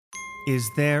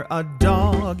Is there a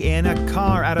dog in a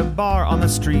car at a bar on the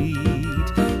street?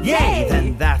 Yay!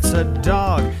 Then that's a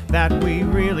dog that we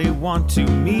really want to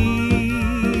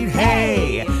meet.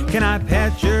 Hey, can I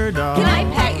pet your dog? Can I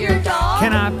pet your dog?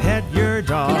 Can I pet your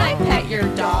dog? Can I pet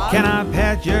your dog? Can I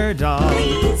pet your dog?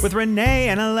 Please. With Renee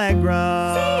and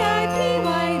Allegra.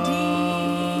 CIPYD.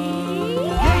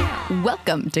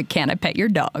 Welcome to Can I Pet Your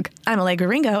Dog? I'm Allegra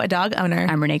Ringo, a dog owner.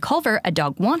 I'm Renee Culver, a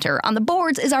dog wanter. On the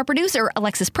boards is our producer,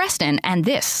 Alexis Preston, and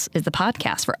this is the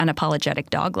podcast for unapologetic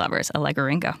dog lovers, Allegra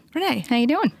Ringo. Renee. How you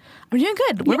doing? I'm doing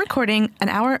good. We're recording an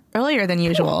hour earlier than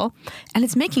usual, and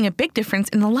it's making a big difference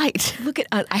in the light. Look at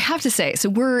I have to say, so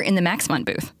we're in the Maximum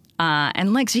booth.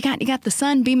 And Lex, you got the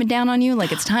sun beaming down on you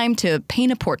like it's time to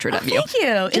paint a portrait of you. Thank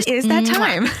you. It is that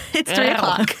time. It's 3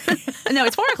 o'clock. No,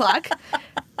 it's 4 o'clock.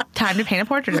 Time to paint a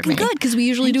portrait of me. Good, because we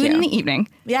usually do it in the evening.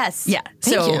 Yes. Yeah,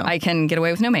 Thank so you. I can get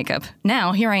away with no makeup.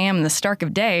 Now, here I am in the stark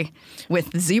of day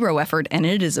with zero effort, and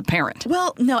it is apparent.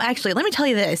 Well, no, actually, let me tell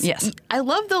you this. Yes. I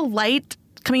love the light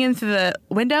coming in through the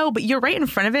window, but you're right in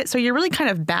front of it, so you're really kind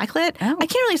of backlit. Oh. I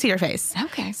can't really see your face.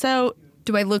 Okay. So,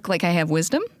 Do I look like I have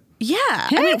wisdom? yeah.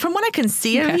 I mean, from what I can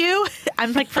see of you,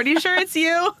 I'm like pretty sure it's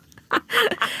you.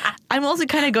 I'm also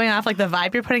kind of going off like the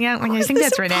vibe you're putting out. Like, I think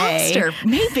that's Renee. Imposter?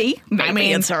 Maybe. Maybe I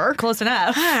mean, it's her. Close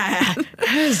enough. But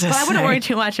I wouldn't worry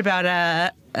too much about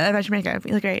your makeup.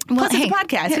 You look great. Well, Plus, it's a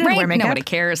podcast. You don't right? wear makeup. Nobody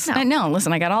cares. No. No,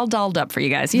 listen, I got all dolled up for you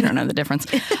guys. You don't know the difference.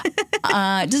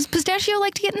 Does Pistachio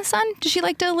like to get in the sun? Does she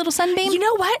like to a little sunbeam? You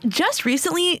know what? Just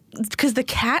recently, because the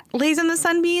cat lays in the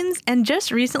sunbeams, and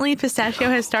just recently Pistachio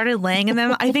has started laying in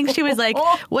them. I think she was like,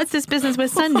 what's this business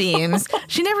with sunbeams?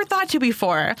 She never thought to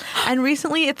before. And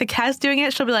recently, if the cat's doing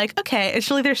it, she'll be like, okay. And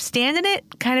she'll either stand in it,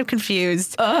 kind of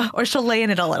confused, or she'll lay in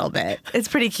it a little bit. It's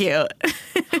pretty cute.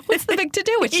 What's the big to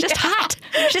do? It's just hot.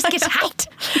 It just gets hot.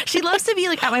 She loves to be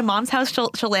like at my mom's house.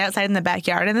 She'll lay outside in the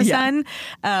backyard in the sun.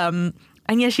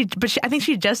 And yeah, I think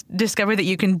she just discovered that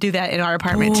you can do that in our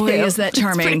apartment Boy, too. is that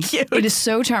charming. It's pretty cute. It is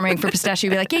so charming for Pistachio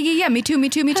to be like, yeah, me too.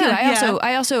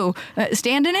 I also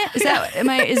stand in it.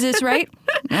 Is this right?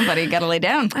 No, buddy, gotta lay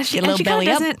down. Get a little belly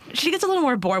up. She gets a little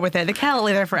more bored with it. The cat will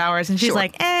lay there for hours, and she's Sure.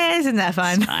 like, isn't that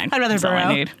fun? Fine. I'd rather That's all I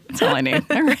burrow. need. That's all I need.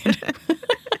 All right.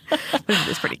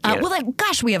 It's pretty cute.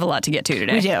 Gosh, we have a lot to get to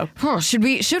today. We do. Oh, should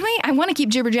we? I want to keep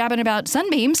jibber jabbing about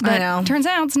sunbeams, but I know. turns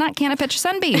out it's not. Can I pet your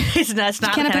sunbeam? it's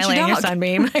not Can I the pet kind your of laying your dog?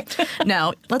 sunbeam.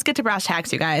 No, let's get to brass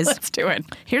tacks, you guys. Let's do it.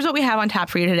 Here's what we have on tap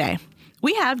for you today.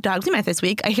 We have Dogs We Met this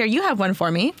week. I hear you have one for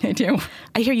me. I do.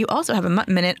 I hear you also have a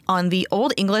minute on the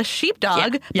Old English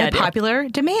Sheepdog Yeah, I by do. popular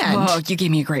demand. Oh, you gave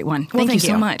me a great one. Well, thank you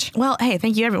so much. Well, hey,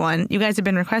 thank you, everyone. You guys have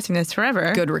been requesting this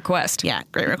forever. Good request. Yeah,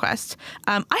 great request.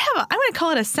 I'm going to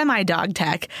call it a semi-dog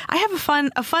tech. I have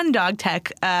a fun dog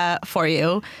tech for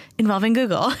you involving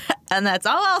Google, and that's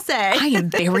all I'll say. I am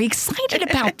very excited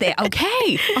about that.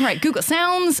 Okay. All right. Google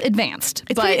sounds advanced,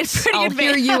 but it's pretty I'll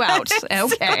advanced. hear you out.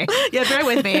 Okay. Yeah, bear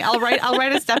with me. I'll write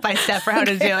a step by step for how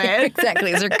to do it.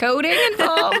 Exactly. Is there coding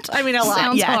involved? I mean, a lot.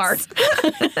 Sounds yes. hard.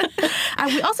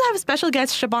 We also have a special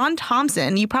guest, Siobhan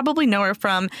Thompson. You probably know her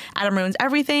from Adam Ruins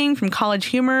Everything, from College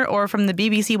Humor, or from the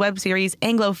BBC web series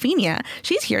Anglophenia.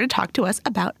 She's here to talk to us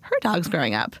about her dogs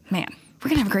growing up. Man, we're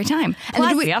going to have a great time.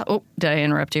 Plus- Did I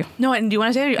interrupt you? No, and do you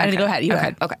want to say it? I need to go ahead. You go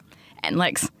ahead. Okay. And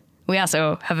Lex, we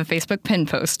also have a Facebook pin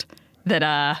post that,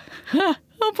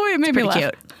 oh boy, it made me Pretty laugh.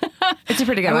 cute. It's a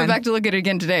pretty good I one. went back to look at it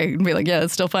again today and be like, yeah,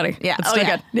 it's still funny. Yeah. It's still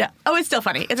good. Yeah. Oh, it's still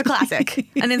funny. It's a classic.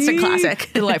 An instant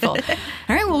classic. Delightful.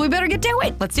 All right, well, we better get to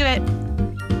it. Let's do it.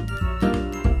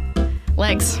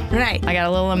 Lex, Right. I got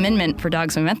a little amendment for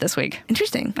Dogs We Met this week.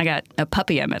 Interesting. I got a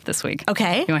puppy I met this week.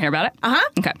 Okay. You want to hear about it? Uh-huh.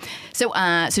 Okay.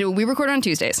 So we record on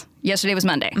Tuesdays. Yesterday was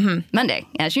Monday. Mm-hmm. Monday,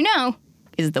 as you know,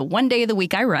 is the one day of the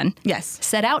week I run. Yes.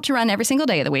 Set out to run every single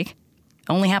day of the week.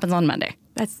 Only happens on Monday.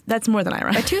 That's more than I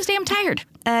run. By Tuesday, I'm tired.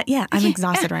 Yeah, I'm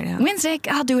exhausted right now. Wednesday,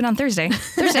 I'll do it on Thursday.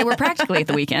 Thursday, we're practically at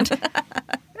the weekend.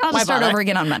 I'll just start bother? over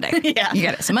again on Monday. Yeah. You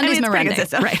get it. So Monday's I mean, my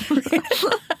it's run pretty day. consistent.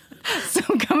 Right. So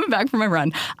coming back from my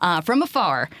run, from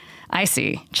afar, I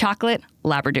see chocolate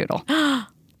Labradoodle.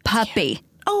 Puppy.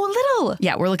 Oh, little.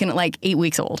 Yeah, we're looking at like 8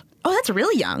 weeks old. Oh, that's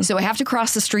really young. So I have to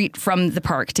cross the street from the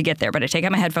park to get there, but I take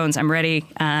out my headphones. I'm ready.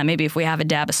 Maybe if we have a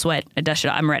dab of sweat, a dust it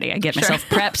off, I'm ready. I get myself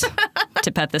prepped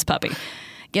to pet this puppy.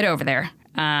 Get over there.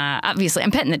 Obviously,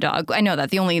 I'm petting the dog. I know that.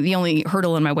 The only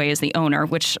hurdle in my way is the owner,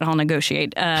 which I'll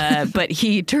negotiate. But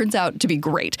he turns out to be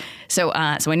great. So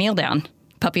I kneel down,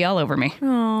 puppy all over me.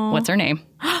 Aww. What's her name?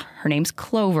 Her name's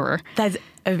Clover. That's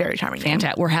a very charming name.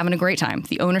 Fantastic. We're having a great time.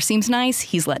 The owner seems nice.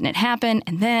 He's letting it happen.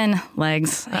 And then,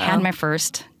 Legs, I had my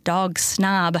first dog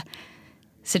snob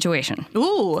situation.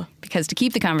 Ooh. Because to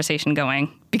keep the conversation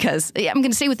going, because I'm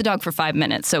going to stay with the dog for 5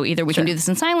 minutes. So either we can do this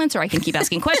in silence, or I can keep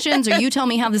asking questions, or you tell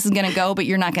me how this is going to go, but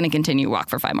you're not going to continue walk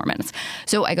for 5 more minutes.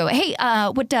 So I go, hey,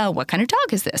 what kind of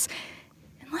dog is this?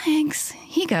 And Legs,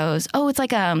 he goes, oh, it's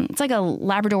like a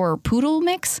Labrador Poodle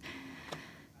mix.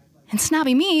 And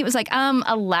snobby me was like,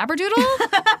 a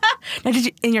Labradoodle? Now, did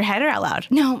you in your head or out loud?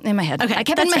 No, in my head. Okay, I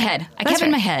kept it in my that's head. fair. I That's kept it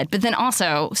in fair. my head. But then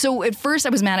also, so at first I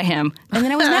was mad at him, and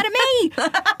then I was mad at me.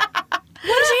 What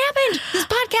has happened? This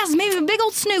podcast is made of a big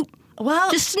old snoot.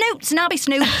 Well, Just snoot, snobby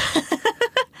snoot.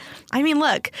 I mean,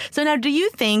 look. So now, do you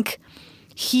think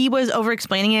he was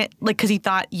over-explaining it, like, because he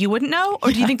thought you wouldn't know?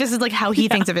 Or do you think this is, like, how he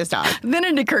thinks of his dog? Then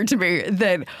it occurred to me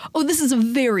that, this is a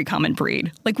very common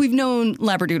breed. Like, we've known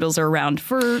Labradoodles are around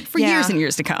for Yeah. years and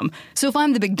years to come. So if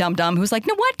I'm the big dum-dum who's like,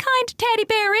 no, what kind of teddy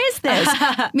bear is this?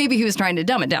 Maybe he was trying to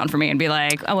dumb it down for me and be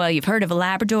like, oh, well, you've heard of a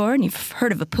Labrador and you've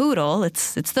heard of a Poodle.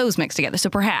 It's those mixed together, so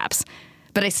perhaps.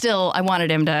 But I wanted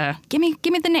him to, give me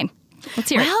the name. Let's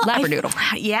hear it. Labradoodle.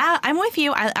 Yeah, I'm with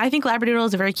you. I think Labradoodle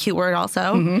is a very cute word also.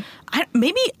 Mm-hmm. I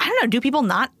don't know, do people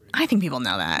not? I think people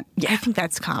know that. Yeah. I think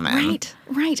that's common.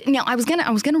 Right. Now, I was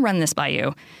gonna run this by you,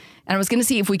 and I was gonna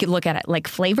see if we could look at it like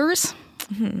flavors.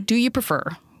 Mm-hmm. Do you prefer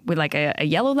with like a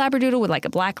yellow Labradoodle, with like a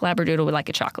black Labradoodle, with like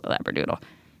a chocolate Labradoodle?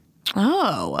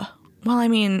 Oh. Well, I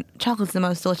mean, chocolate's the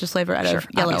most delicious flavor out of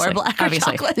yellow obviously, or black or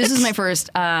obviously. chocolate. This is my first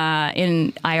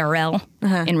in IRL,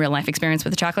 in real life experience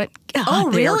with the chocolate.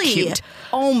 Oh, they are really? cute.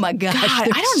 Oh my gosh. God, I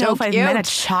they're don't know so if I've cute. met a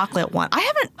chocolate one. I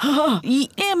haven't.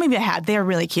 Yeah, maybe I had. They're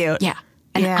really cute. Yeah.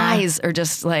 And Yeah. eyes are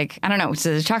just like, I don't know, it's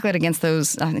the chocolate against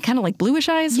those kind of like bluish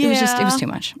eyes. It was too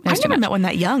much. It was I've too never much. met one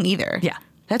that young either. Yeah.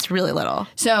 That's really little.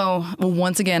 So,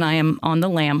 once again, I am on the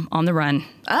lam, on the run.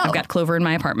 Oh. I've got Clover in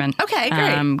my apartment. Okay, great.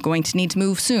 I'm going to need to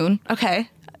move soon Okay.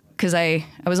 because I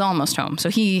was almost home. So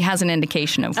he has an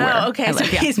indication of where Oh, okay. I So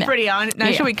live. Yeah, he's yeah. pretty on. Now,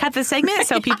 Yeah. should we cut this segment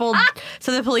so people,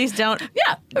 so the police don't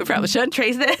Yeah, we probably should.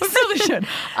 trace this? Probably should.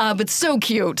 But so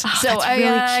cute. so that's really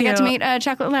I got to cute. meet a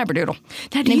chocolate Labradoodle.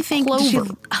 Now, do you named think Clover?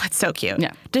 oh, it's so cute.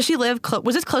 Yeah. Does she live?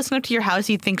 Was this close enough to your house?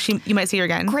 You think you might see her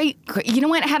again? Great. You know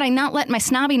what? Had I not let my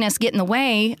snobbiness get in the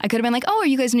way, I could have been like, "Oh, are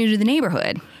you guys new to the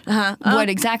neighborhood? What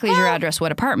exactly is your address?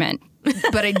 What apartment?"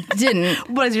 But I didn't.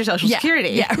 What is your social security?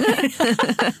 Yeah.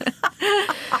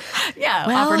 Yeah.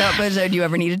 Well- Offered up, but do you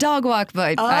ever need a dog walk?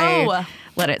 But I Oh.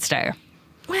 let it stay.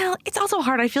 Well, it's also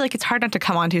hard. I feel like it's hard not to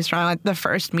come on too strong like the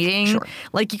first meeting. Sure.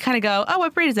 Like you kind of go, oh,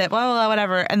 what breed is it? Blah, blah, blah,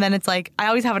 whatever. And then it's like, I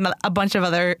always have a bunch of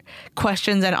other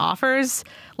questions and offers.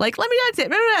 Like, let me touch it.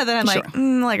 Blah, blah, blah. Then I'm like,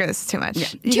 Sure. like, this is too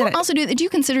much. Do you also do you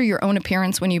consider your own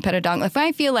appearance when you pet a dog? If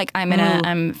I feel like I'm in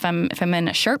if I'm in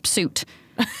a sharp suit,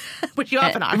 Which you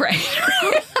often are. right?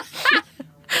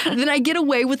 Then I get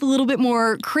away with a little bit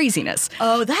more craziness.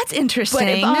 Oh, that's interesting. But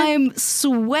if I'm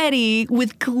sweaty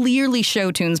with clearly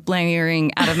show tunes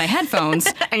blaring out of my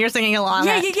headphones, and you're singing along.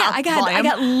 yeah, at yeah, top I volume.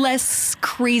 got less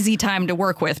crazy time to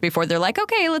work with before they're like,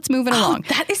 okay, let's move it Oh, along.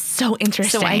 that is so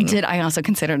interesting. So I also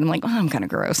considered, I'm like, I'm kind of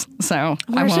gross. So I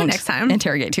Where's it won't next time?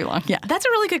 interrogate too long. Yeah. That's a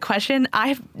really good question.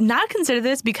 I've not considered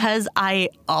this because I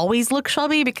always look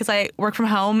shelby because I work from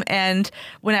home, and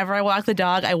whenever I walk the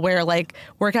dog, I wear like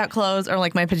workout clothes or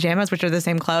like my pajamas, which are the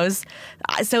same clothes.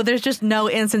 So there's just no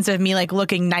instance of me like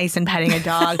looking nice and petting a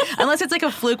dog, unless it's like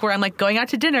a fluke where I'm like going out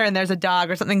to dinner and there's a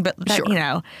dog or something. But that, Sure. you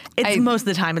know, it's most of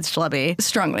the time it's schlubby.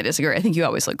 Strongly disagree. I think you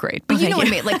always look great. But you thank know what I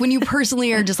you. mean? Like when you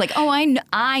personally are just like, oh,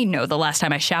 I know the last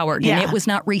time I showered Yeah. and it was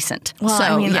not recent. Well, so,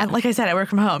 I mean, yeah. like I said, I work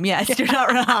from home. Yes, you're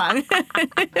not wrong.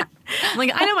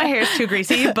 Like, I know my hair is too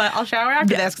greasy, but I'll shower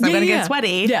after this because I'm going to get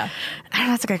sweaty. Yeah. I don't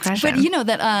know, that's a good question. But you know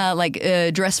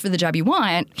that dress for the job you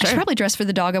want, I should probably dress for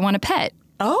the dog I want to pet.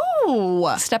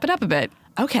 Oh, Step it up a bit.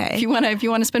 okay. If you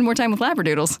want to spend more time with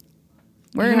Labradoodles,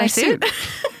 wear a nice suit.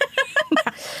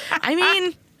 I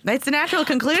mean, that's the natural A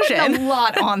conclusion.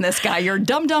 lot on this guy. You're a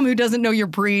dum-dum who doesn't know your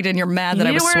breed and you're mad that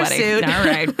I need was to wear a sweaty. suit.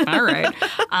 All right.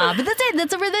 But that's it.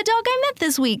 That's over the dog I met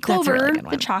this week. That's a Clover, really good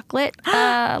one. the chocolate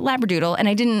Labradoodle. And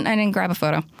I didn't grab a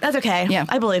photo. That's okay. Yeah.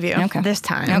 I believe you. Okay. This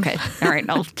time. Okay. All right.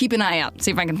 I'll keep an eye out.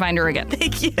 See if I can find her again.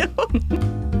 Thank you.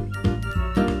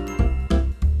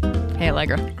 Hey,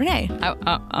 Allegra. Renee.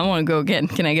 I want to go again.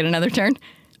 Can I get another turn?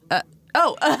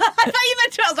 Oh, I thought you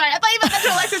meant to. Sorry. I thought you meant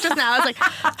to Alexis just now. I was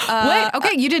like, Wait.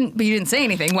 Okay. You didn't say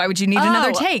anything. Why would you need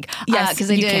another take? yes,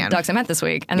 Because I you did can. Dogs I Met this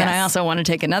week, and then I Yes. also want to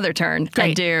take another turn and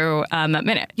Great. do a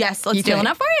minute. yes, let's you do feeling it.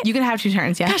 up for it? You can have 2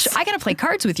 turns, yes. Gosh, I gotta play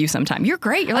cards with you sometime. You're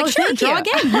great. You're like, Oh, sure, thank draw you.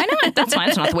 again. Why not? That's fine.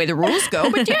 It's not the way the rules go,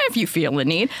 but yeah, if you feel the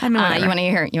need. I mean, whatever. You want to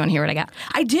hear? You want to hear what I got?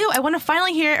 I do. I want to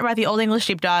finally hear about the Old English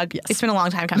Sheepdog. It's been a long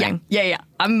time coming. Yeah.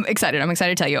 I'm excited. I'm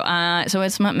excited to tell you. So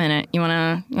it's my minute. You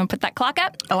wanna put that clock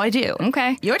up? Oh, I do.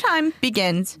 Okay. Your time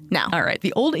begins now. All right.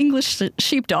 The Old English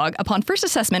sheepdog, upon first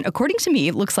assessment, according to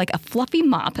me, looks like a fluffy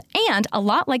mop and a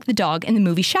lot like the dog in the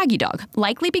movie Shaggy Dog,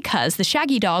 likely because the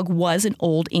Shaggy Dog was an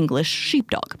Old English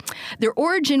sheepdog. Their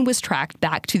origin was tracked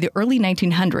back to the early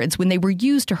 1900s when they were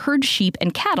used to herd sheep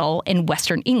and cattle in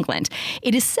Western England.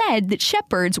 It is said that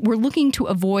shepherds were looking to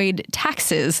avoid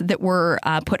taxes that were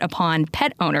put upon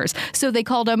pet owners, so they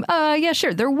called them,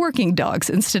 they're working dogs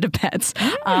instead of pets.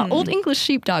 Old English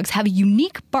sheepdogs have a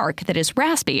unique bark that is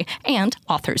raspy and,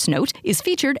 author's note, is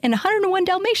featured in 101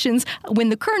 Dalmatians when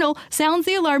the colonel sounds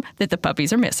the alarm that the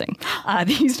puppies are missing.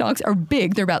 These dogs are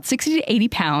big. They're about 60 to 80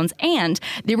 pounds, and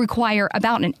they require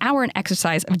about an hour in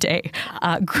exercise a day.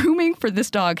 Grooming for this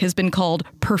dog has been called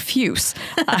profuse.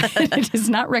 It is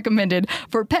not recommended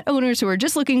for pet owners who are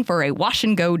just looking for a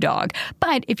wash-and-go dog.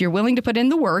 But if you're willing to put in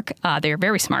the work, they're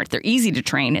very smart, they're easy to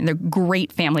train, and they're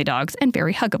great family dogs and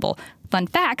very huggable. Fun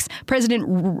facts,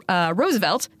 President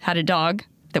Roosevelt had a dog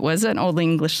that was an Old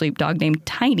English sheepdog named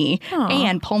Tiny,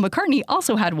 and Paul McCartney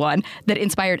also had one that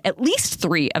inspired at least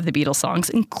 3 of the Beatles songs,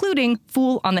 including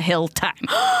Fool on the Hill Time.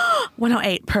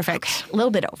 108, perfect. A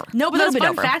little bit over. No, but those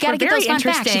fun facts Gotta were get very those fun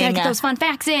facts. You gotta interesting. get those fun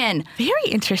facts in. Very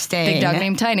interesting. Big dog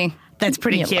named Tiny. That's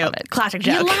pretty You cute. love it. Classic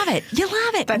joke. You love it. You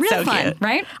love it. That's Real so fun, cute.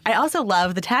 right? I also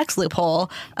love the tax loophole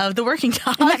of the working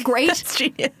dog. Isn't that great? That's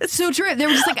genius. So true. They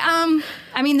were just like,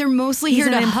 they're mostly He's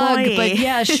here to an hug, employee. but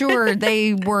yeah, sure,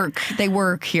 they work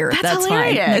here. That's fine. Isn't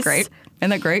that hilarious. great? Isn't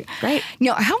that great? Great.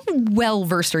 Now, how well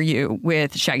versed are you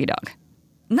with Shaggy Dog?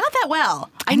 Not that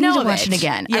well. I know need to of watch it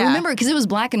again. I Yeah. remember because it was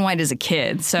black and white as a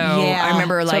kid, so Yeah. I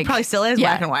remember So it probably still is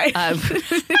black and white.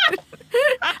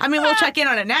 I mean, we'll check in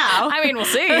on it now. We'll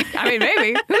see.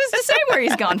 Maybe. Who's to say where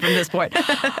he's gone from this point?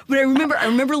 But I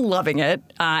remember loving it.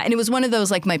 And it was one of those,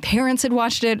 like, my parents had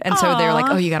watched it. And so they were like,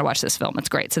 oh, you got to watch this film. It's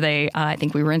great. So they, I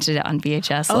think we rented it on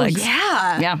VHS. Oh,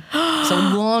 yeah. Yeah. So a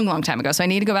long, long time ago. So I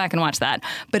need to go back and watch that.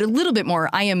 But a little bit more,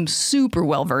 I am super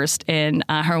well versed in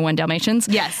 101 Dalmatians.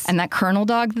 Yes. And that Colonel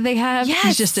dog that they have, Yes.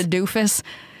 he's just a doofus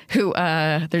who,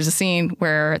 there's a scene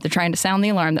where they're trying to sound the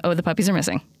alarm that, the puppies are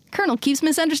missing. Colonel keeps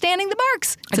misunderstanding the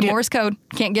barks. It's a Morse code.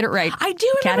 Can't get it right. I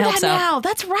do Cat remember helps that out. now.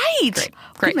 That's right. Great.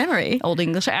 Good memory. Old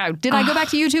English. Did I go back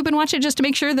to YouTube and watch it just to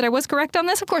make sure that I was correct on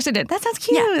this? Of course I did. That sounds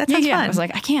cute. That sounds fun. I was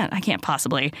like, I can't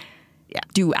possibly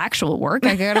do actual work.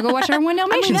 I gotta go watch our one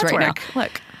Dalmatians that's right work. now.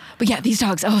 Look. But yeah, these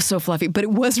dogs, so fluffy. But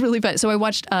it was really fun. So I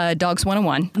watched Dogs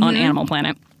 101 Mm-hmm. on Animal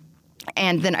Planet.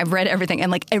 And then I've read everything,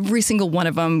 and like every single one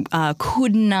of them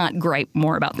could not gripe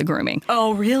more about the grooming.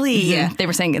 Oh, really? They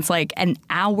were saying it's like an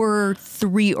hour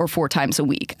 3 or 4 times a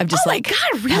week of just Oh my like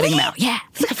God, really? petting them out. Yeah,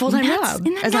 It's like a full-time Nuts. job,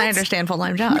 Isn't that as I nuts? understand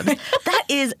full-time jobs. That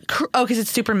is, because it's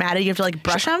super matted. You have to like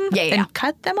brush them and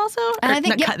cut them also? And Or I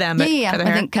think not cut them, but cut their I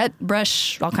hair? think cut,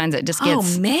 brush, all kinds of. It just Oh,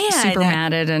 gets man. super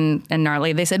matted and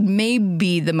gnarly. They said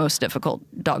maybe the most difficult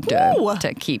dog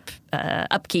to keep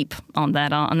upkeep on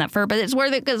that fur, but it's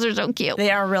worth it because they're so cute.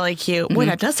 They are really cute. Boy,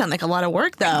 that does sound like a lot of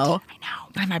work, though. I know.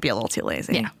 I might be a little too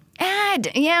lazy.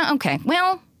 Yeah. Okay.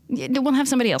 Well, we'll have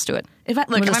somebody else do it. If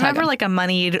I'm ever like a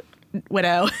moneyed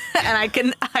widow and I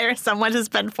can hire someone to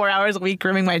spend 4 hours a week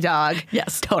grooming my dog,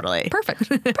 Yes. totally. Perfect.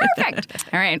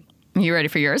 All right. You ready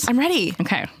for yours? I'm ready.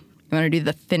 Okay. You want to do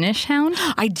the Finnish Hound?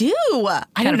 I do. I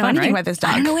don't Kinda know fun, anything right? about this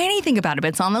dog. I don't know anything about it, but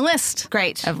it's on the list.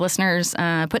 Great. Of listeners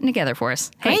putting together for us.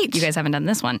 Hey, Great. you guys haven't done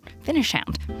this one. Finnish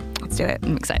Hound. Let's do it.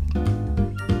 I'm excited.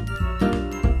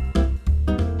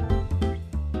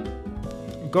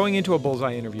 Going into a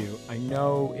Bullseye interview, I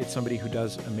know it's somebody who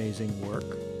does amazing work,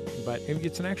 but if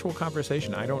it's an actual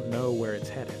conversation, I don't know where it's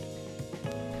headed.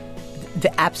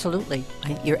 Absolutely.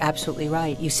 You're absolutely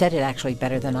right. You said it actually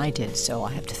better than I did, so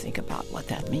I have to think about what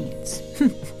that means.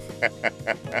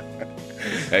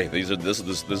 Hey, this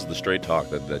is the straight talk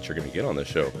that you're going to get on this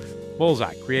show.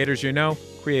 Bullseye, creators you know,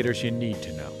 creators you need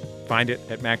to know. Find it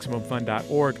at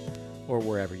MaximumFun.org or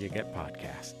wherever you get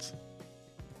podcasts.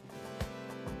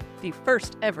 The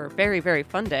first ever Very, Very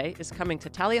Fun Day is coming to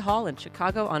Talia Hall in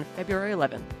Chicago on February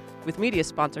 11th, with media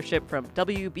sponsorship from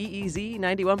WBEZ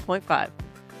 91.5.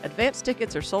 Advance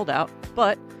tickets are sold out,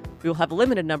 but we will have a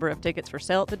limited number of tickets for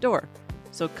sale at the door.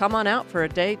 So come on out for a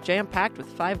day jam-packed with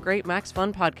 5 great Max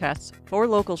Fun podcasts, 4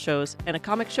 local shows, and a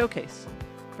comic showcase.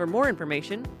 For more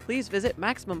information, please visit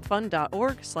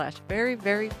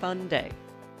MaximumFun.org/veryveryfunday.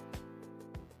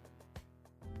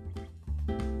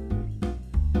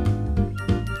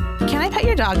 Can I Pet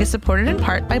Your Dog is supported in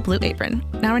part by Blue Apron.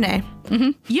 Now, Renee,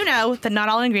 you know that not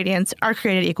all ingredients are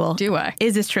created equal. Do I?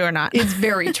 Is this true or not? It's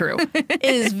very true. It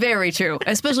is very true,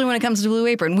 especially when it comes to Blue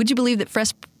Apron. Would you believe that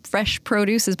fresh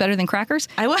produce is better than crackers?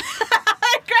 I would.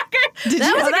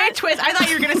 That was a great twist. I thought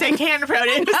you were going to say canned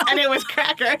produce, and it was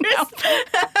crackers.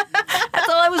 That's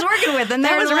all I was working with. And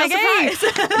That was a real hey,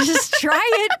 surprise. just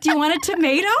try it. Do you want a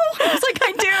tomato? I was like,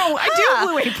 I do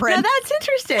Blue Apron. Now that's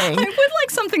interesting. I would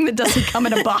like something that doesn't come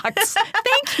in a box.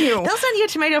 Thank you. They'll send you a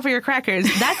tomato for your crackers.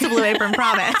 That's the Blue Apron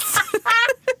promise.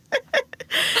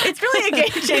 It's really a game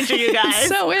changer, you guys.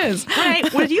 So is. Right?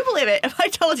 Would you believe it if I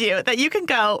told you that you can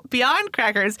go beyond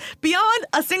crackers, beyond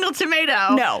a single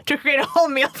tomato, No. to create a whole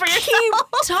meal for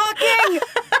yourself? Talking.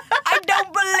 I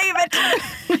don't believe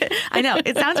it. I know.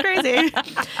 It sounds crazy.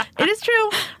 It is true.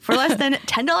 For less than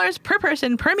 $10 per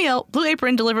person per meal, Blue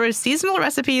Apron delivers seasonal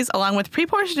recipes along with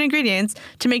pre-portioned ingredients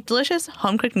to make delicious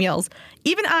home-cooked meals.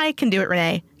 Even I can do it,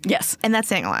 Renee. Yes. And that's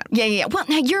saying a lot. Yeah. Well,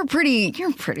 now you're a pretty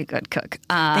good cook.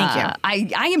 Thank you.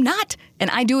 I am not, and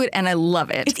I do it, and I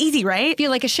love it. It's easy, right? I feel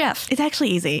like a chef. It's actually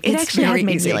easy. It It's actually very has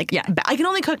made easy. me like. Yeah. I can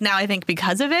only cook now, I think,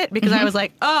 because of it. Because I was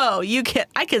like, oh,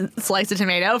 I can slice a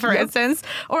tomato, for instance,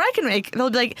 or I can they'll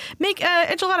be like, make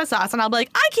enchilada sauce, and I'll be like,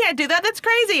 I can't do that. That's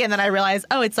crazy. And then I realize,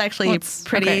 oh, it's actually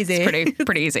pretty okay, easy. It's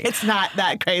pretty easy. It's not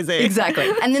that crazy. Exactly.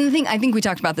 And then the thing, I think we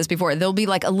talked about this before. There'll be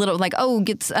like a little, like, oh,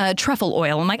 get truffle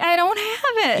oil. I'm like, I don't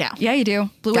have it. Yeah, you do.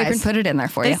 Blue Guys, Apron put it in there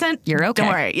for They you. sent. You're okay.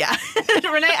 Don't worry. Yeah.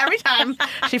 Renee, every time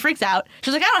she freaks out,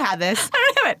 she's like, I don't have this.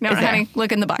 I don't have it. No, It's there. honey,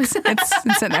 look in the box.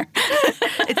 It's in there.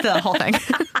 It's the whole thing.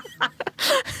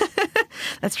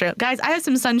 That's true. Guys, I have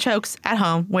some sunchokes at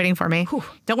home waiting for me.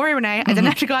 Don't worry, Renee. I didn't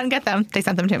have to go out and get them. They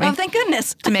sent them to me. Oh, thank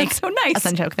goodness. To make That's so nice. a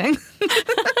sunchoke thing.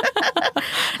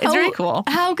 It's very cool.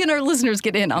 How can our listeners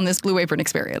get in on this Blue Apron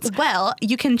experience? Well,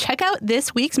 you can check out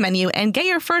this week's menu and get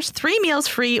your first 3 meals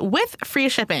free with free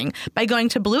shipping by going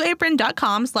to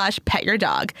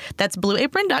blueapron.com/petyourdog. That's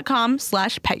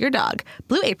blueapron.com/petyourdog.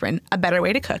 Blue Apron, a better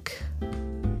way to cook.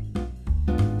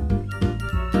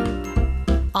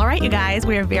 All right, you guys,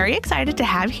 we are very excited to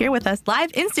have here with us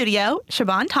live in studio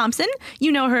Siobhan Thompson.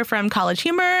 You know her from College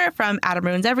Humor, from Adam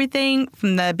Ruins Everything,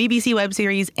 from the BBC web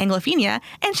series Anglophenia,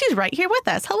 and she's right here with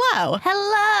us. Hello.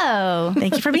 Hello.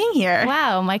 Thank you for being here.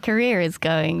 Wow, my career is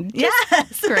going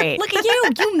Yes. great. Look at you.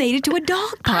 You made it to a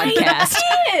dog podcast.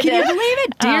 did. Can you believe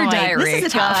it? Dear Oh my Diary. This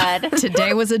is a tough. God.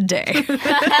 Today was a day.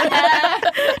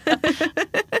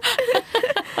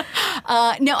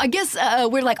 No, I guess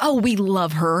we're like, oh, we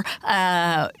love her.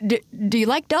 Do you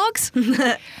like dogs?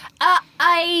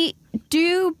 I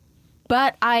do,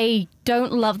 but I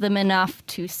don't love them enough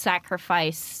to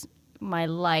sacrifice my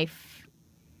life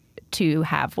to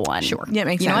have one. Sure. Yeah, it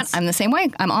makes you know sense. what? I'm the same way.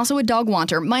 I'm also a dog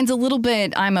wanter. Mine's a little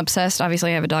bit, I'm obsessed.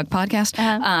 Obviously, I have a dog podcast,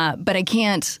 but I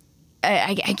can't.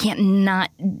 I can't not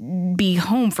be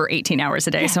home for 18 hours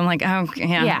a day. So I'm like, oh,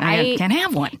 yeah, I can't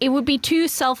have one. It would be too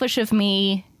selfish of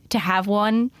me to have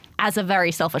one as a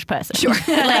very selfish person. Sure.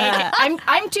 Like,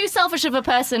 I'm too selfish of a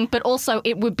person, but also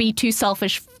it would be too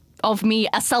selfish of me,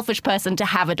 a selfish person, to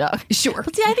have a dog. Sure.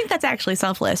 See, I think that's actually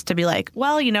selfless to be like,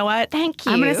 well, you know what? Thank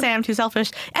I'm going you. to say I'm too selfish.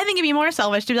 I think it'd be more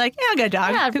selfish to be like, yeah, I'll get a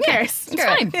dog. Yeah, Who yeah, cares? it's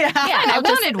fine. Yeah. I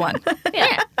wanted one.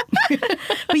 Yeah.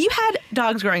 But you had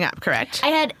dogs growing up, correct?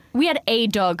 We had a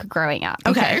dog growing up.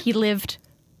 Okay. He lived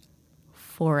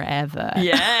forever.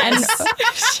 Yes.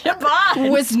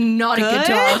 Was not a good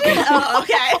dog. Oh,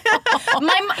 okay.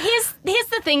 Here's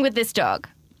the thing with this dog.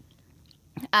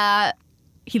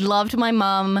 He loved my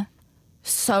mum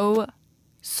so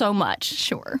much.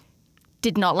 Sure.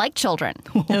 Did not like children.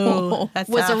 Ooh, that's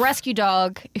Was a tough. rescue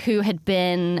dog who had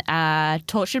been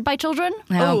tortured by children.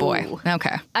 Oh, boy.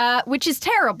 Okay. Which is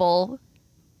terrible,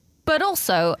 but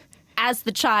also as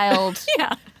the child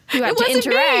Yeah. who had It to wasn't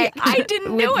me. interact I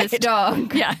didn't with know this it.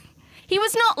 dog. Yeah. He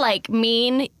was not like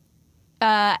mean,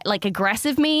 like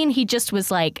aggressive mean. He just was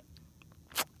like,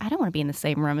 I don't want to be in the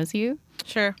same room as you.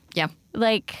 Sure. Yeah.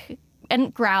 Like,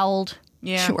 and growled,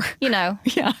 Yeah. Sure. you know.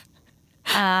 Yeah.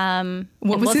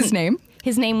 What It was his wasn't- name?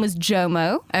 His name was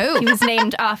Jomo. Oh. He was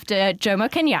named after Jomo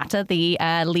Kenyatta, the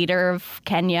leader of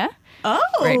Kenya. Oh.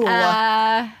 Great.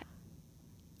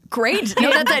 Great.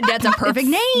 No, that's a perfect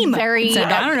name. Very, It's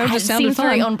I don't know, it just sounded seems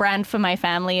very fun. on brand for my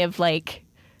family of like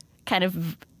kind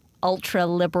of ultra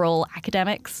liberal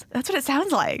academics. That's what it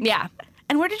sounds like. Yeah.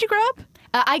 And where did you grow up?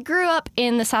 I grew up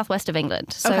in the southwest of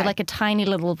England, so Okay. like a tiny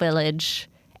little village.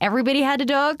 Everybody had a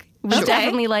dog. It was Okay.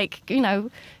 definitely like, you know,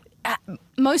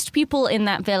 most people in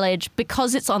that village,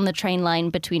 because it's on the train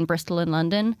line between Bristol and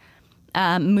London,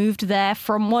 moved there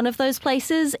from one of those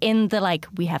places in the like,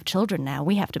 we have children now,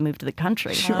 we have to move to the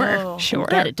country. Sure. Sure.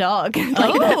 Get a dog.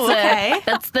 Like, okay.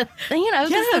 That's the, you know,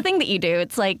 that's the thing that you do.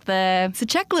 It's like the... It's a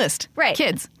checklist. Right.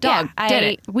 Kids, dog, Yeah, did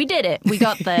it. We did it. We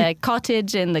got the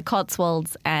cottage in the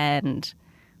Cotswolds and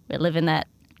we're living that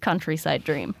countryside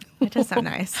dream. It does sound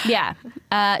nice. Yeah.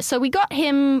 So we got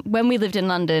him when we lived in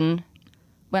London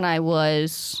when I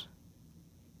was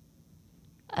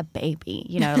a baby,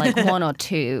 like 1 or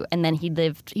 2, and then he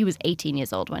was 18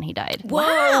 years old when he died. Whoa.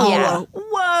 Yeah.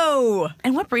 Whoa.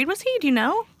 And what breed was he? Do you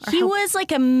know? He was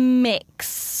like a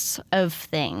mix of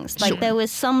things. Like there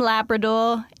was some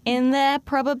Labrador in there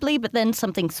probably, but then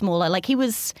something smaller. Like he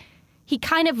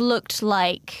kind of looked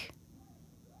like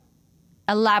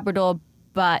a Labrador,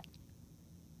 but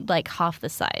like half the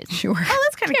size. Sure. Oh,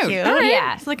 that's kind of cute.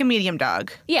 Yeah. It's like a medium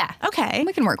dog. Yeah. Okay.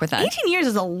 We can work with that. 18 years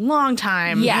is a long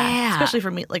time. Yeah. Especially for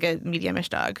like a medium-ish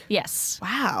dog. Yes.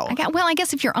 Wow. I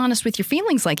guess if you're honest with your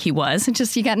feelings like he was, it's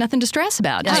just you got nothing to stress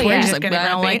about. Just Oh, where yeah. you're Just just like, getting I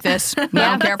don't grumpy. like this. I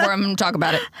don't care for him. Talk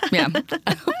about it. Yeah.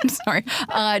 I'm sorry.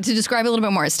 To describe it a little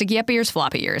bit more, sticky up ears,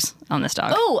 floppy ears on this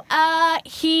dog. Oh,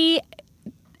 he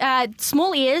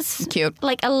small ears. Cute.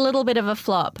 Like a little bit of a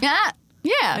flop. Yeah.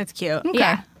 Yeah. It's cute. Okay.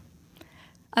 Yeah.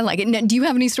 I like it. Now, do you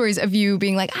have any stories of you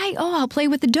being like, I'll play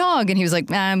with the dog? And he was like,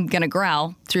 I'm going to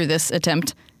growl through this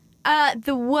attempt.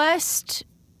 The worst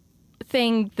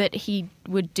thing that he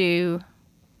would do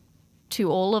to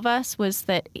all of us was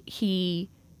that he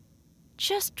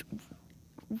just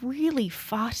really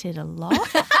farted a lot.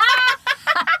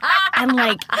 And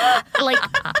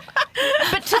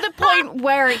but to the point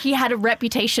where he had a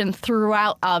reputation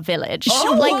throughout our village.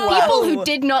 Like people who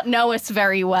did not know us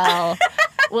very well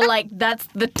were like, that's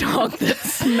the dog that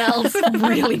smells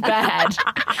really bad.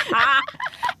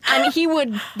 And he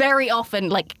would very often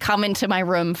like come into my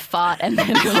room, fart, and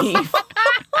then leave.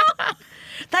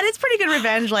 That is pretty good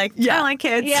revenge. Like, I don't like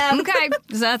kids. Yeah. Okay.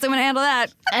 So that's I'm going to handle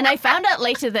that. And I found out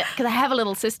later that, because I have a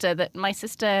little sister, that my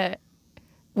sister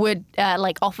would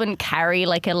like often carry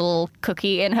like a little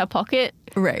cookie in her pocket.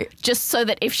 Right. Just so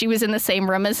that if she was in the same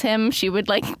room as him, she would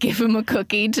like give him a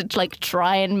cookie to like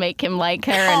try and make him like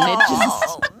her, and it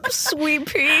just Sweet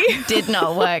pea. did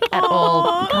not work at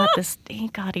all.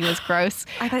 God, he was gross.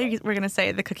 I thought you were going to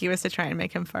say the cookie was to try and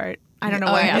make him fart. I don't know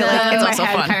Oh, why. yeah. I feel like That's in my also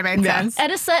head fun. kind of made sense.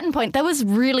 At a certain point, that was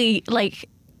really like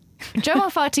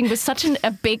Jomo farting was such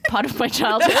a big part of my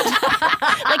childhood.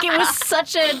 Like it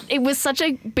was such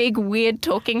a big weird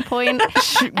talking point,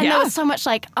 and there was so much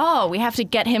like, oh, we have to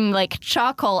get him like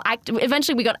charcoal.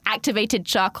 Eventually, we got activated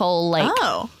charcoal like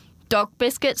dog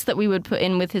biscuits that we would put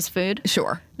in with his food.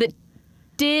 Sure. That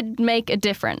did make a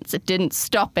difference. It didn't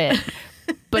stop it,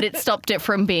 but it stopped it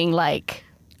from being like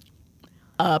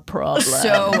a problem.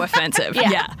 So offensive.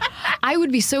 Yeah. I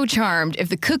would be so charmed if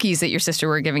the cookies that your sister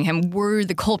were giving him were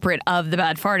the culprit of the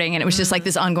bad farting, and it was just like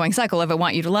this ongoing cycle of I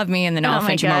want you to love me, and then I'll my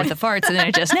offend you more God. with the farts, and then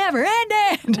it just never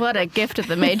ended. What a gift of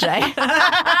the Magi. So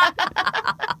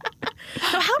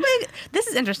how big? This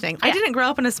is interesting. I didn't grow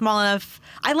up in a small enough.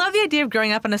 I love the idea of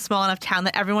growing up in a small enough town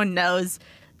that everyone knows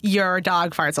your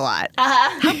dog farts a lot.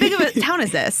 How big of a town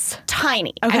is this?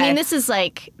 Tiny. Okay. I mean, this is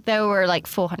like, there were like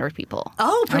 400 people.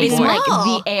 Oh, pretty in small. like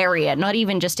the area, not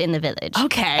even just in the village.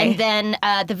 Okay. And then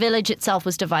the village itself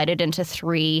was divided into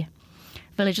 3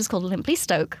 villages called Limpley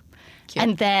Stoke.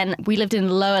 And then we lived in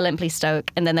Lower Limpley Stoke,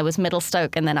 and then there was Middle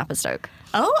Stoke, and then Upper Stoke.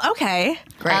 Oh, okay.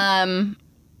 Great.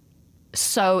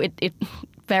 So it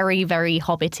very, very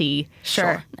hobbity.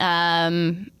 Sure.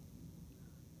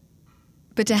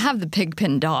 But to have the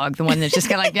pigpen dog, the one that's just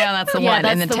kind of like, yeah, that's the one,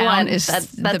 that's and the town one. is that's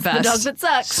the best. the dog that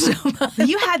sucks.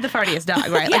 You had the fartiest dog,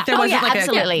 right? Yeah. Like there Oh, wasn't yeah, like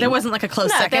absolutely. there wasn't like a close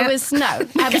No, second. there was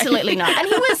absolutely not. And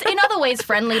he was in other ways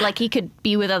friendly. Like he could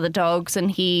be with other dogs,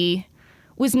 and he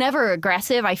was never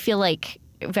aggressive. I feel like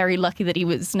very lucky that he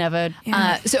was never.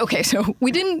 So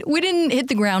we didn't hit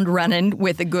the ground running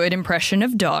with a good impression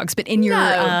of dogs, but in your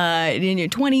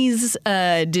 20s,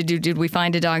 did we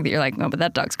find a dog that you're like, oh, but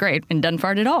that dog's great and doesn't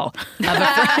fart at all? Not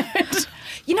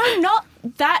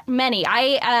that many.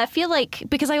 I feel like,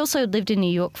 because I also lived in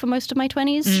New York for most of my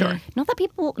 20s. Sure. Not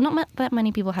that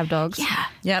many people have dogs. Yeah.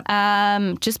 Yep.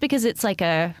 Just because it's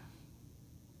a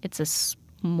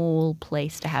small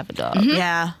place to have a dog.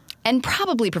 Yeah. And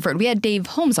probably preferred. We had Dave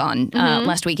Holmes on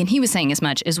last week, and he was saying as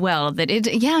much as well, that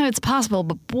it's possible,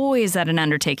 but boy, is that an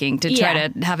undertaking to try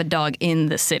to have a dog in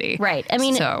the city. Right. I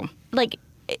mean, so like,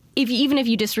 even if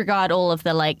you disregard all of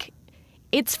the like,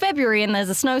 it's February and there's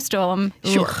a snowstorm.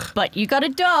 Sure. But you got a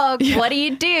dog. What do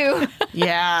you do?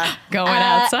 Yeah. going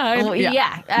outside.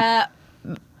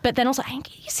 But then also,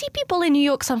 you see people in New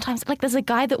York sometimes, like there's a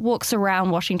guy that walks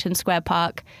around Washington Square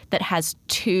Park that has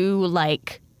 2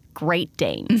 like Great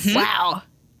Danes. Wow.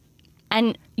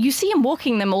 And you see him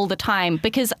walking them all the time,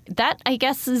 because that, I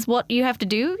guess, is what you have to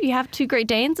do. You have 2 Great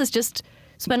Danes, is just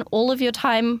spend all of your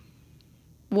time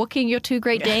walking your 2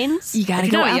 Great Danes. You got to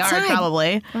You go know, a outside. yard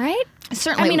probably. Right?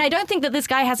 Certainly. I mean, I don't think that this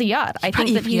guy has a yard. I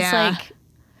think that he's Yeah. like,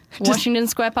 Washington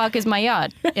Square Park is my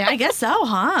yard. Yeah, I guess so,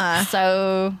 huh?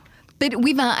 So But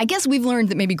I guess we've learned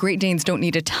that maybe Great Danes don't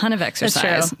need a ton of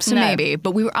exercise. true. So maybe.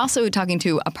 But we were also talking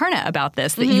to Aparna about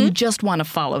this, that you just want to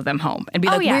follow them home and be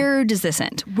like, yeah. where does this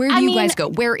end? Where do you guys go?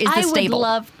 Where is the I stable? would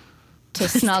love to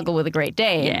snuggle with a Great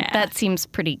Dane. Yeah. That seems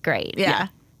pretty great. Yeah.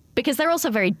 Because they're also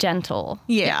very gentle.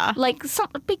 Yeah. Like, some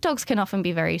big dogs can often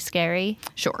be very scary.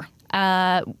 Sure.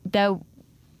 I've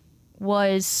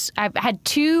had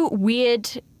two weird,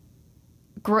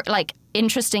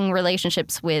 interesting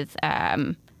relationships with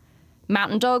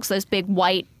mountain dogs, those big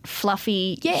white,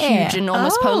 fluffy, huge,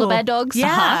 enormous polar bear dogs.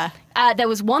 Yeah. There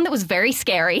was one that was very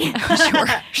scary.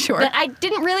 Sure. That I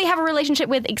didn't really have a relationship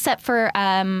with, except for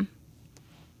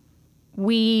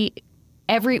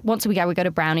once a week we go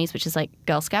to Brownies, which is like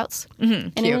Girl Scouts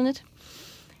in England.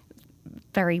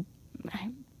 Very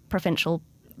provincial,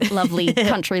 lovely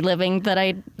country living that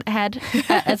I had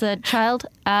as a child.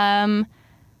 And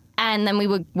then we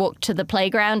would walk to the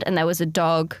playground, and there was a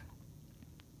dog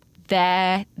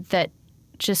there that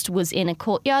just was in a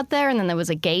courtyard there, and then there was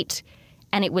a gate,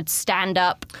 and it would stand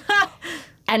up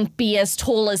and be as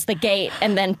tall as the gate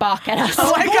and then bark at us.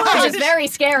 Oh my gosh. Which is very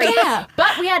scary. Yeah.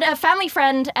 But we had a family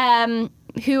friend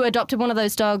who adopted one of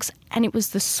those dogs, and it was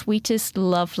the sweetest,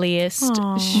 loveliest,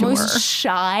 most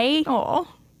shy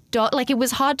dog. Like, it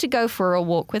was hard to go for a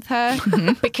walk with her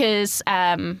because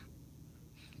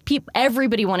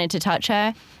everybody wanted to touch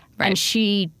her, and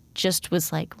she just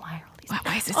was like, why are all these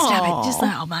Why is it stop it? Just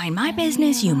mind my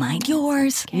business, you mind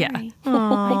yours. scary?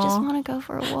 I just want to go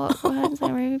for a walk. Why isn't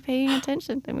everybody paying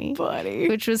attention to me? Buddy.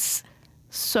 Which was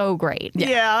so great.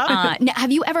 Yeah. Now,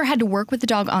 have you ever had to work with the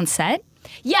dog on set?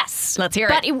 Yes. Let's hear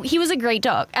but it. He was a great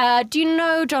dog. Do you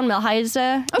know John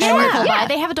Milheiser? Oh, sure. Nicole Yeah. Byer?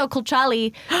 They have a dog called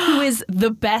Charlie, who is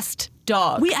the best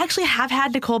dog. We actually have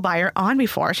had Nicole Byer on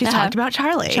before. She's talked about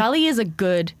Charlie. Charlie is a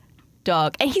good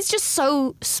dog. And he's just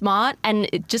so smart, and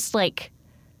it just like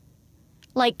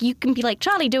you can be like,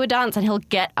 Charlie, do a dance, and he'll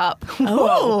get up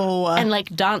and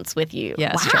like dance with you.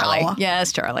 Yes, Wow. Charlie.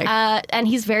 Yes, Charlie. And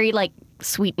he's very like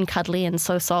sweet and cuddly and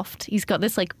so soft. He's got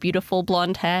this like beautiful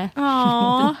blonde hair.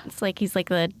 Aww. It's like he's like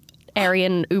the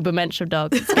Aryan Ubermensch of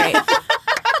dogs. It's great.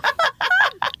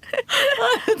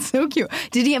 That's so cute.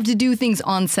 Did he have to do things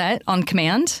on set, on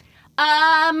command?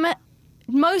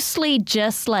 Mostly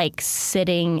just like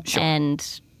sitting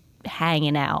and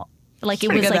hanging out. Like, it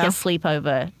Pretty was good, like a though.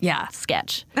 sleepover Yeah.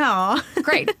 sketch. Aw.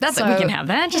 Great. That's we can have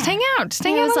that. Just hang out. Just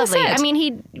hang It out was on the lovely. set. I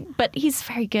mean, but he's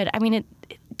very good. I mean,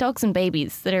 dogs and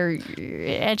babies that are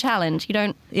a challenge. You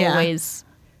don't always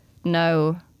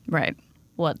know right.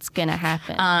 what's gonna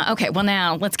happen. Okay, well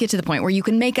now let's get to the point where you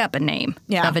can make up a name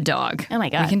of a dog. Oh my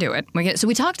God. We can do it. So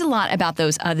we talked a lot about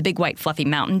those, the big white fluffy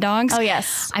mountain dogs. Oh,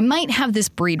 yes. I might have this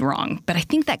breed wrong, but I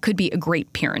think that could be a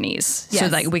Great Pyrenees. So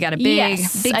Yes. like we got a big,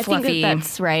 Yes, big I fluffy think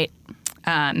that's right.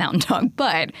 Mountain dog.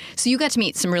 But so you got to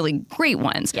meet some really great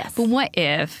ones. Yes. But what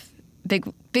if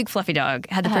big fluffy dog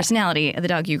had the personality of the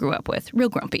dog you grew up with, real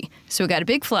grumpy? So we got a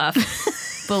big fluff,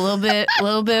 but a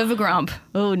little bit of a grump.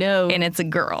 Oh no. And it's a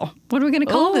girl. What are we going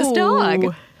to call this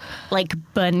dog? Like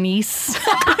Bernice.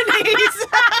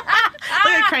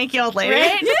 Like a cranky old lady.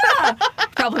 Right? Yeah.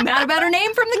 Probably not a better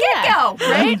name from the get-go.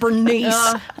 Right? Bernice.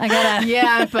 I gotta...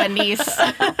 Yeah, Bernice.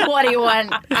 What do you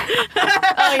want?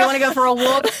 Oh, you want to go for a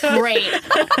walk? Great.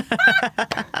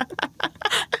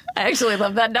 I actually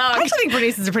love that dog. I actually think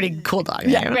Bernice is a pretty cool dog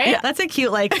name. right? That's a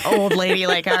cute, like, old lady,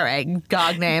 like, all right,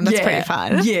 dog name. That's pretty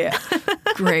fun. Yeah.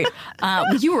 Great.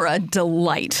 You were a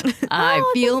delight. I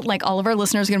feel like all of our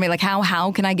listeners are going to be like,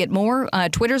 how can I get more?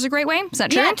 Twitter's a great way. Is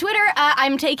that true? Yeah, Twitter.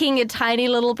 I'm taking a tiny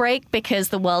little break because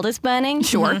the world is burning.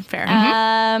 Sure. Fair.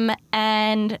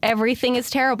 And everything is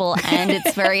terrible, and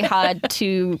it's very hard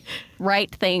to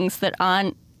write things that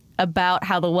aren't about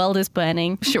how the world is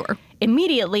burning. Sure.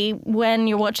 Immediately when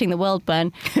you're watching the world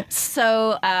burn.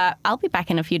 So I'll be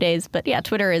back in a few days. But yeah,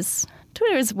 Twitter is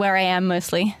where I am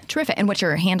mostly. Terrific. And what's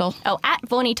your handle? Oh, at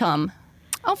Vaughnie Tom.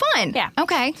 Oh, fun. Yeah.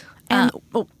 Okay. And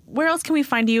where else can we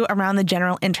find you around the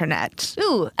general internet?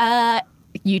 Ooh,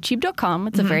 YouTube.com.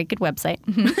 It's a very good website.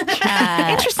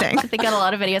 Interesting. They got a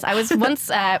lot of videos. I was once,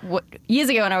 years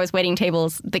ago when I was waiting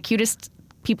tables, the cutest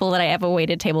people that I ever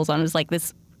waited tables on was like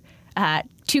this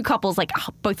two couples, like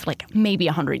both like maybe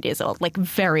 100 years old, like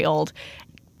very old.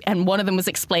 And one of them was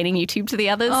explaining YouTube to the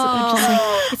others. And just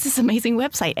like, it's this amazing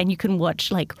website, and you can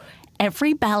watch like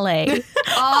every ballet.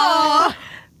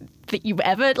 That you've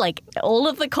ever, like, all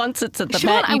of the concerts at the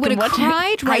Met. I would have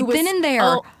cried right then and there.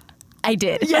 Oh, I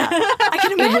did. Yeah. I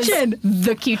can imagine. It was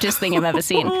the cutest thing I've ever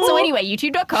seen. So anyway,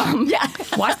 YouTube.com. Yeah.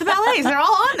 Watch the ballets. They're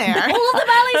all on there. All of the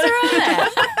ballets are on there.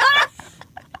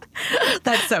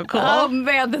 That's so cool. Oh,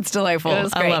 man, that's delightful. It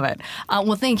was I great. love it.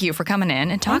 Well, thank you for coming in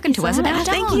and talking to us about dogs.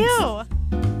 Thank you.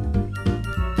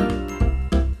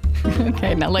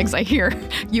 Okay, now Legs, I hear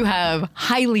you have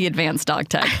highly advanced dog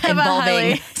tech have a involving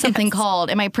highly- something called,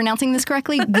 am I pronouncing this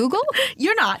correctly? Google?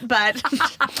 You're not, but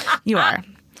you are.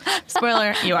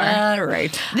 Spoiler, you are. All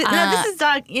right. No, this is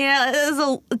dog.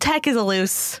 Yeah, tech is a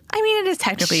loose. I mean, it is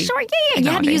technically. Sure, yeah. You have to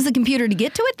technology. use the computer to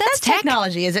get to it. That's tech.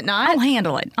 technology, is it not? I'll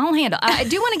handle it. I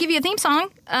do want to give you a theme song.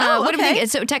 What do we okay.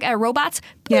 think? So tech robots.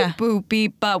 Boop, Yeah. boop,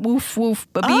 beep, woof, woof,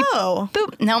 beep. Oh.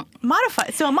 Boop. No.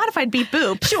 Modified. So a modified beep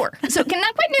boop. Sure. So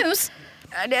not quite news.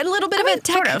 A little bit of mean, a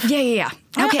tech. sort of. Yeah.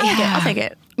 Okay, I'll take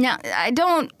it. Now,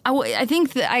 I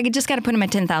think that I just got to put in my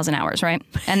 10,000 hours, right?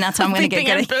 And that's how I'm going to get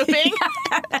Beeping good and booping.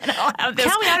 And I'll have this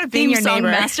Count me out of being theme your song neighbor.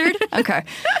 mastered. Okay.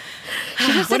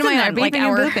 What am I on? Like beeping and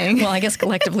hour? booping. Well, I guess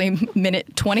collectively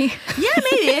minute 20. Yeah,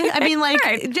 maybe. I mean, like,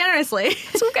 All right. generously.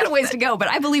 So we've got a ways to go, but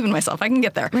I believe in myself. I can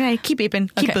get there. Renee, keep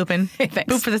beeping. Keep Okay. booping. Hey,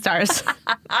 thanks. Boop for the stars.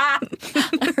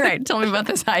 All right. Tell me about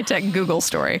this high-tech Google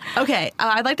story. Okay,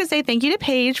 I'd like to say thank you to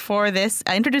Paige for this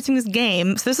introducing this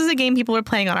game. So this is a game people are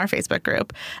playing on our Facebook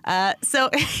group. So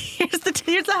here's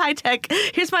the high tech.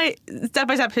 Here's my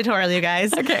step-by-step tutorial, you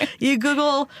guys. Okay. You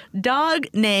Google dog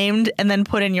named and then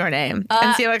put in your name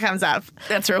and see what comes up.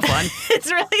 That's real fun.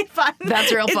 It's really fun.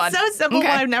 That's real fun. It's so simple. Okay.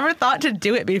 But I've never thought to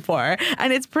do it before,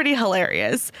 and it's pretty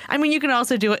hilarious. I mean, you can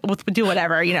also do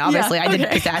whatever. You know, obviously, I did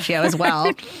okay. pistachio as well.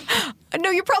 No,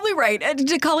 you're probably right.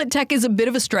 To call it tech is a bit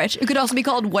of a stretch. It could also be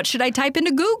called, what should I type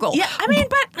into Google? Yeah, I mean,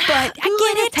 but I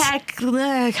get it. Tech,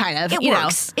 kind of. It you know.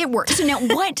 works. It works. So now,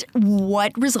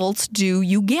 what results do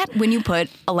you get when you put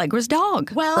Allegra's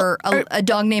dog? Well, or a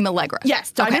dog named Allegra?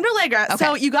 Yes, dog Okay. named Allegra. Okay.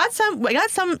 So you got some. I got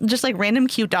some just like random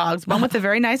cute dogs. One with a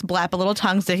very nice blap, a little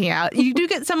tongue sticking out. You do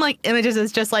get some like images.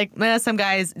 It's just like some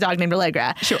guy's dog named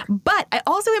Allegra. Sure. But I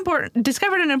also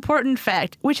discovered an important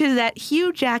fact, which is that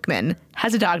Hugh Jackman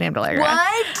has a dog named Allegra.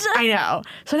 What? I know.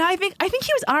 So now I think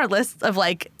he was on our list of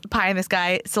like pie in the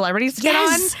sky celebrities to get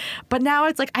Yes. on. But now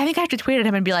it's like I think I have to tweet at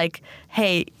him and be like,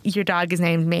 "Hey, your dog is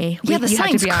named me. Yeah, the you have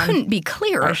science to be on couldn't be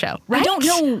clearer. our show." I don't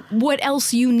Right? know what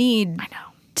else you need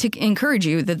to encourage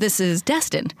you that this is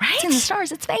destined. Right? It's in the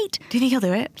stars. It's fate. Do you think he'll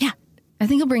do it? Yeah. I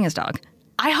think he'll bring his dog.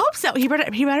 I hope so. He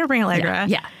better bring Allegra.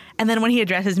 Yeah. And then when he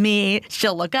addresses me,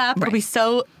 she'll look up. It'll be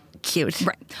so cute.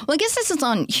 Right. Well, I guess this is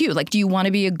on Hugh. Like, do you want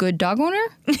to be a good dog owner?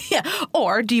 Yeah.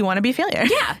 Or do you want to be a failure?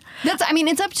 Yeah.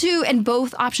 It's up to, and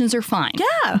both options are fine.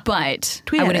 Yeah. But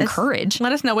Tweet I at would us. encourage,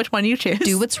 Let us know which one you choose.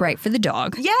 do what's right for the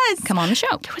dog. Yes. Come on the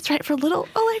show. Do what's right for little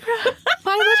Allegra.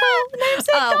 My little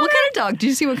namesake daughter. What kind of dog? Did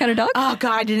you see what kind of dog? Oh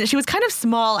God, I didn't. She was kind of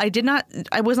small.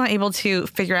 I was not able to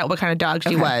figure out what kind of dog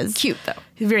she was. Cute, though.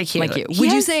 Very cute. Like you.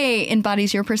 Would you say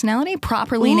embodies your personality?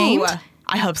 Properly named?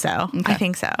 I hope so. I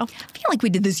think so. I feel like we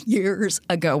did this years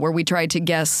ago where we tried to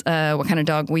guess what kind of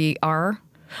dog we are.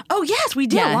 Oh yes, we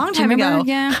did Yeah. a long Do you time ago. remember?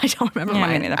 Yeah. I don't remember Yeah,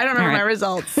 me mine. neither. I don't remember All my right.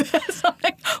 results.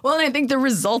 Well, and I think the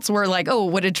results were like, oh,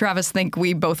 what did Travis think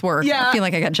we both were? Yeah. I feel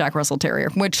like I got Jack Russell Terrier,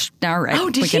 which, all right. Oh,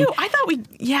 did you? I thought we.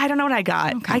 Yeah, I don't know what I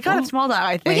got. I got well, a small dog.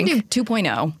 I We think. can do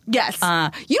 2.0. Yes.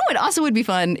 You know what also would be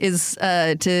fun is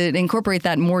to incorporate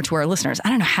that more to our listeners. I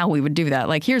don't know how we would do that.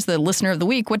 Like, here's the listener of the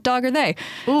week. What dog are they?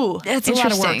 Ooh, That's a lot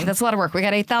of work. interesting. That's a lot of work. We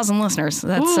got 8,000 listeners.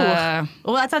 That's Ooh.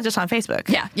 Well, that's not just on Facebook.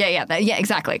 yeah,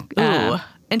 exactly. Ooh,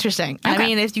 interesting. I okay.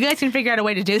 mean, if you guys can figure out a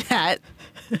way to do that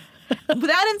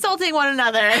without insulting one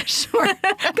another, Sure.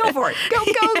 Go for it. Go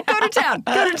to town.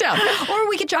 Go to town. Or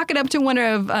we could chalk it up to one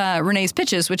of Renee's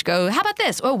pitches, which go, how about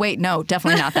this? Oh, wait, no,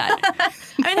 definitely not that.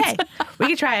 I mean, hey, we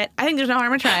could try it. I think there's no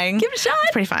harm in trying. Give it a shot.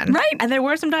 It's pretty fun. Right. And there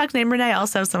were some dogs named Renee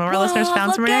also. Some of our listeners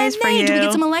found some look at Renees for me. you. Do we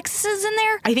get some Alexises in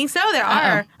there? I think so. There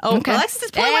are. Oh, Okay. Alexis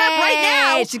is pulling one up right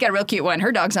now. Hey, she's got a real cute one.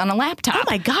 Her dog's on a laptop. Oh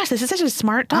my gosh, this is such a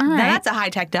smart dog. All right. That's a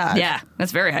high-tech dog. Yeah,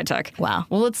 that's very high tech. Wow.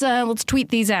 Well, let's tweet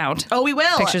these out. Oh, we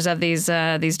will. Pictures of these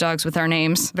dogs with our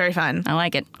names. Very fun. I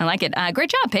like it. Great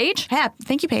job, Paige. Yeah,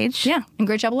 thank you, Paige. Yeah, and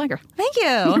great job, Allegra. Thank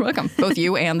You're you. welcome. Both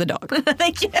you and the dog.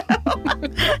 Thank you.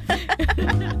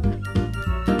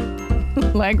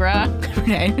 Allegra.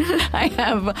 Renee. I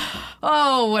have,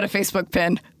 what a Facebook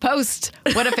pin post.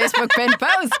 What a Facebook pin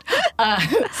post.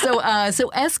 So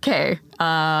SK,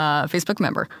 Facebook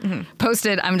member,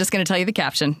 posted, I'm just going to tell you the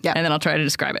caption, Yeah. and then I'll try to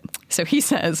describe it. So he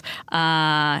says,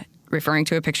 referring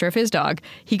to a picture of his dog,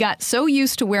 he got so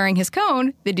used to wearing his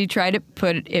cone that he tried to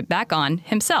put it back on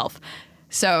himself.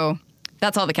 So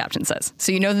that's all the caption says.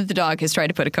 So you know that the dog has tried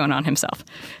to put a cone on himself.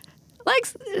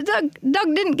 Legs,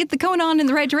 Doug didn't get the cone on in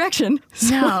the right direction.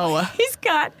 So No. he's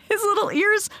got his little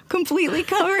ears completely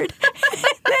covered. And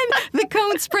then the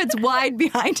cone spreads wide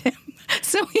behind him.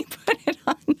 So he put it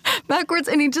on backwards,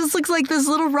 and he just looks like this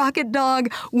little rocket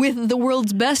dog with the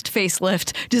world's best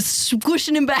facelift, just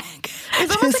squishing him back.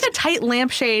 It's almost like a tight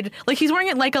lampshade. Like he's wearing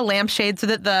it like a lampshade so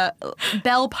that the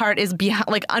bell part is behind,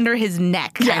 like under his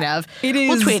neck, kind of. It is.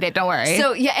 We'll tweet it, don't worry.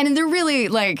 So, yeah, and they're really,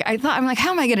 like, I'm like,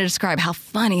 how am I going to describe how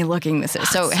funny looking this is?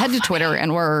 So head to Twitter,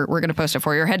 and we're going to post it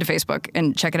for you, or head to Facebook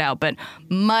and check it out. But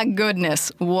my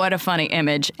goodness, what a funny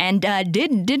image. And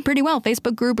did pretty well.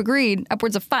 Facebook group agreed.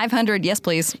 Upwards of 500. Yes,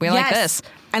 please. We like this.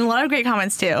 And a lot of great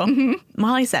comments, too. Mm-hmm.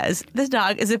 Molly says, this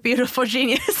dog is a beautiful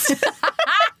genius.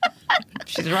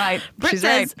 She's right. Britt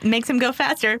says, makes him go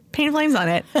faster, paint flames on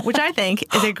it, which I think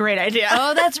is a great idea.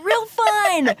 Oh, that's real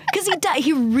fun. Because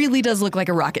he really does look like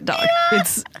a rocket dog. Yeah.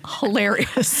 It's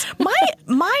hilarious.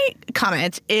 My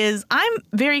comment is I'm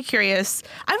very curious.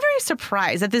 I'm very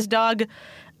surprised that this dog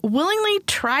willingly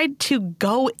tried to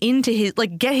go into his,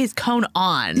 like, get his cone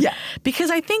on. Yeah.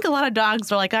 Because I think a lot of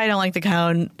dogs are like, I don't like the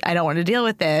cone. I don't want to deal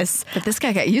with this. But this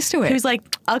guy got used to it. He was like,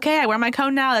 okay, I wear my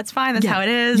cone now. That's fine. That's how it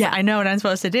is. Yeah. I know what I'm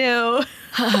supposed to do.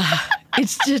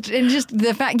 It's just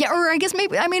the fact, or I guess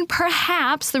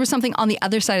perhaps there was something on the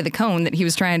other side of the cone that he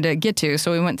was trying to get to.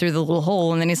 So he went through the little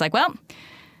hole, and then he's like, well,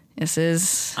 this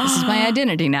is my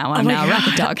identity now. I'm now a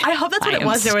rocket dog. I hope that's what it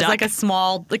was. There was like a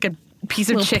small, like a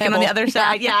piece of chicken pebble. on the other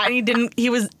side. Yeah, and he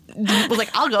was like,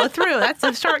 I'll go through. That's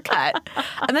a shortcut.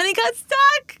 And then he got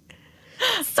stuck.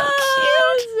 So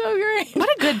cute. So great. What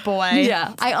a good boy.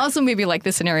 Yeah. I also maybe like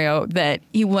the scenario that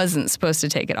he wasn't supposed to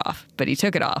take it off, but he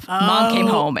took it off. Mom came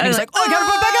home, and he was like, oh, I got to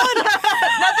put it back on.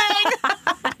 Nothing.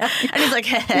 And he's like,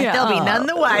 they'll be none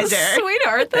the wiser.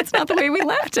 Sweetheart, that's not the way we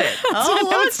left it.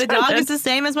 Look, the dog is the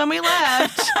same as when we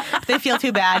left. They feel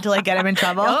too bad to like get him in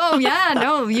trouble. Oh, yeah.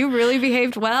 No, you really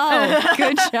behaved well.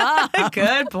 Good job.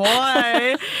 Good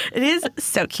boy. It is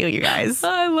so cute, you guys.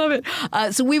 I love it.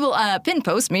 So we will pin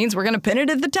post means we're going to pin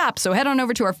it at the top. So head on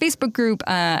over to our Facebook group.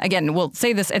 Again, we'll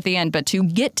say this at the end, but to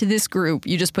get to this group,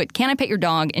 you just put Can I Pet Your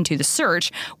Dog into the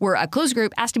search. We're a closed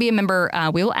group. Ask to be a member.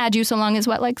 We will add you so long as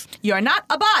wet legs. You're not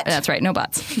a bot. That's right. No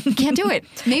bots. You can't do it.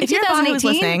 Maybe if you're a bot who's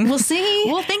 2018. listening, We'll see.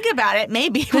 We'll think about it.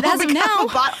 Maybe. But we'll as of now,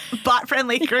 a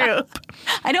bot-friendly group.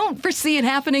 I don't foresee it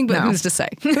happening, but who's to say?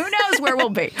 Who knows where we'll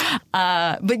be?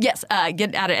 But yes,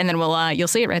 get at it, and then you'll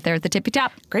see it right there at the tippy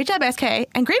top. Great job, SK,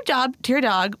 and great job to your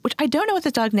dog, which I don't know what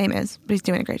this dog's name is, but he's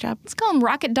doing a great job. Let's call him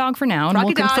Rocket Dog for now, and Rocket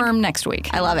we'll Dog. confirm next week.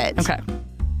 I love it. Okay.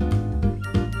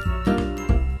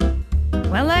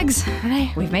 Well, Legs,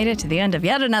 we've made it to the end of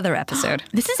yet another episode.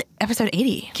 This is episode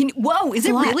 80. Whoa, is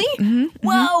it lot. really? Mm-hmm.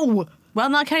 Whoa. Well,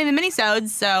 not counting the minisodes,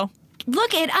 so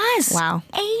Look at us. Wow.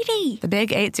 80. the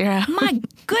big 80. My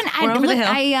goodness. We're over the hill.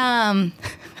 I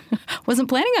wasn't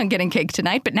planning on getting cake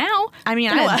tonight, but now I mean,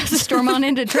 gonna I was. storm on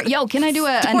into Yo, can I do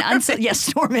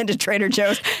storm into Trader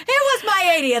Joe's? It was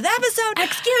my 80th episode.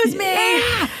 Excuse me.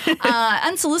 Yeah.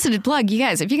 Unsolicited plug, you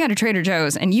guys. If you got a Trader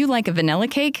Joe's and you like a vanilla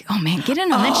cake, oh man, get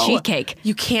in on that sheet cake.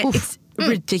 You can't. Oof. It's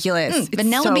ridiculous. It's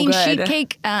Vanilla so bean good. sheet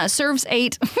cake serves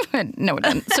 8. No, it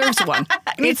doesn't. Serves 1.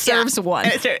 It serves 1.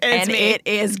 It's me. It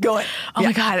is good. Oh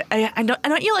my god! I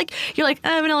don't. You're like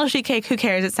vanilla sheet cake. Who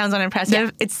cares? It sounds unimpressive. Yeah.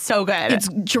 It's so good. It's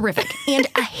terrific. And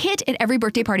a hit at every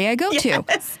birthday party I go to.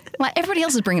 Yes. Well, everybody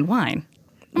else is bringing wine.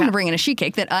 I'm going to bring in a sheet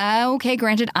cake that, okay,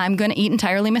 granted, I'm going to eat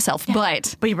entirely myself.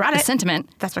 But you brought the it. sentiment,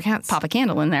 That's what counts. pop a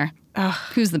candle in there.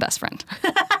 Who's the best friend?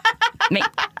 Me,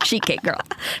 sheet cake girl.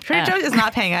 Trader Joe's is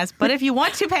not paying us, but if you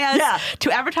want to pay us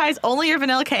to advertise only your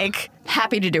vanilla cake,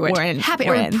 Happy to do it. We're in. Happy.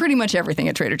 We're or in. pretty much everything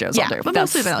at Trader Joe's I'll do. but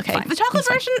That's mostly vanilla cake. fine. The chocolate That's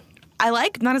fine. version, I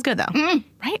like. Not as good though.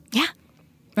 Right? Yeah.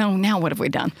 Well, now what have we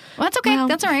done? Well, that's okay. Well.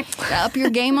 That's all right. Up your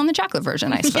game on the chocolate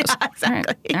version, I suppose. Yeah,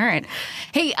 exactly. All right.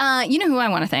 Hey, you know who I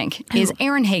want to thank is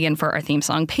Aaron Hagen for our theme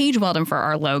song, Paige Weldon for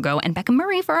our logo, and Becca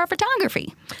Murray for our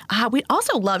photography. We'd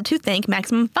also love to thank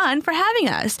Maximum Fun for having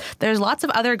us. There's lots of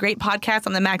other great podcasts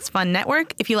on the Max Fun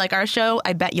Network. If you like our show,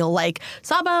 I bet you'll like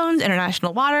Sawbones,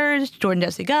 International Waters, Jordan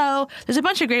Jesse Go. There's a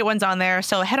bunch of great ones on there,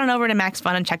 so head on over to Max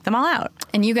Fun and check them all out.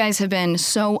 And you guys have been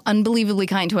so unbelievably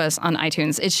kind to us on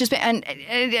iTunes. It's just been,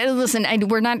 and listen,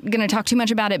 we're not going to talk too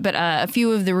much about it, but a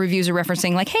few of the reviews are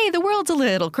referencing like, hey, the world's a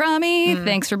little crummy.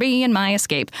 Thanks for being my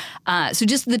escape. So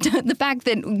just the fact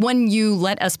that one, you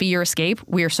let us be your escape,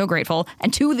 we are so grateful.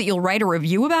 And two, that you'll write a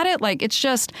review about it. Like, it's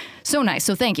just so nice.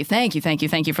 So thank you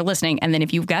for listening. And then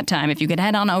if you've got time, if you could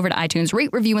head on over to iTunes, rate,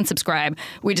 review, and subscribe,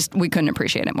 we couldn't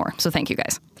appreciate it more. So thank you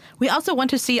guys. We also want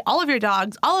to see all of your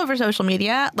dogs all over social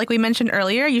media. Like we mentioned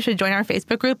earlier, you should join our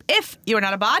Facebook group if you are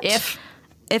not a bot.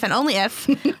 if and only if,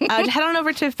 head on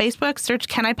over to Facebook, search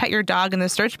Can I Pet Your Dog in the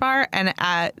search bar, and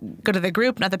go to the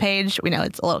group, not the page. We know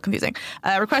it's a little confusing.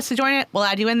 Request to join it. We'll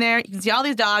add you in there. You can see all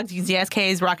these dogs. You can see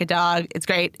SK's Rocket Dog. It's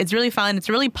great. It's really fun. It's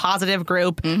a really positive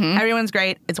group. Everyone's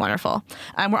great. It's wonderful.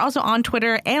 We're also on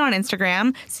Twitter and on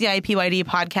Instagram. CIPYD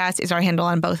Podcast is our handle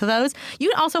on both of those. You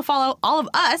can also follow all of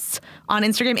us on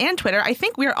Instagram and Twitter. I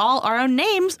think we're all our own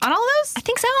names on all of those. I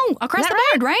think so. Across the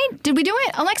board, right? Did we do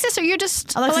it? Alexis, or you're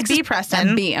just... Alexis B.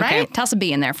 Preston. B, okay. Right? Toss a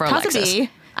B in there for Toss Alexis. a B.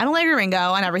 I'm Allegra Ringo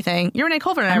on everything. You're Renee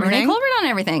Colbert on I'm everything. Renee Colbert on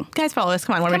everything. Guys, follow us.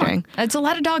 Come on, what are we doing? It's a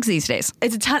lot of dogs these days.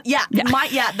 It's a ton. Yeah,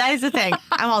 that is the thing.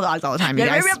 I'm all dogs all the time, you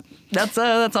guys. That's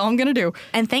all I'm going to do.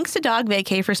 And thanks to Dog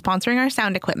Vacay for sponsoring our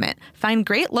sound equipment. Find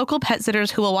great local pet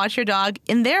sitters who will watch your dog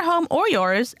in their home or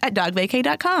yours at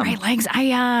dogvacay.com. All right, Legs,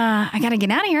 I got to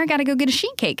get out of here. I got to go get a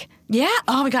sheet cake. Yeah.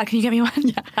 Oh, my God. Can you get me one?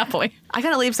 Yeah, happily. I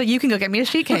got to leave so you can go get me a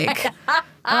sheet cake.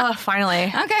 Oh, finally.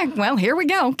 Okay, well, here we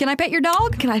go. Can I pet your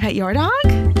dog? Can I pet your dog?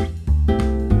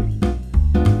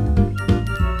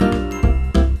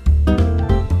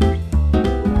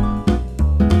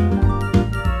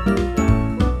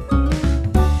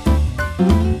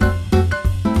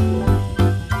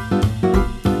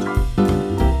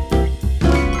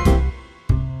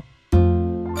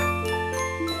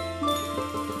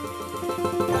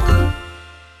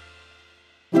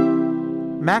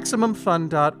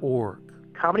 MaximumFun.org.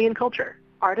 Comedy and culture.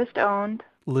 Artist owned.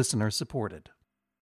 Listener supported.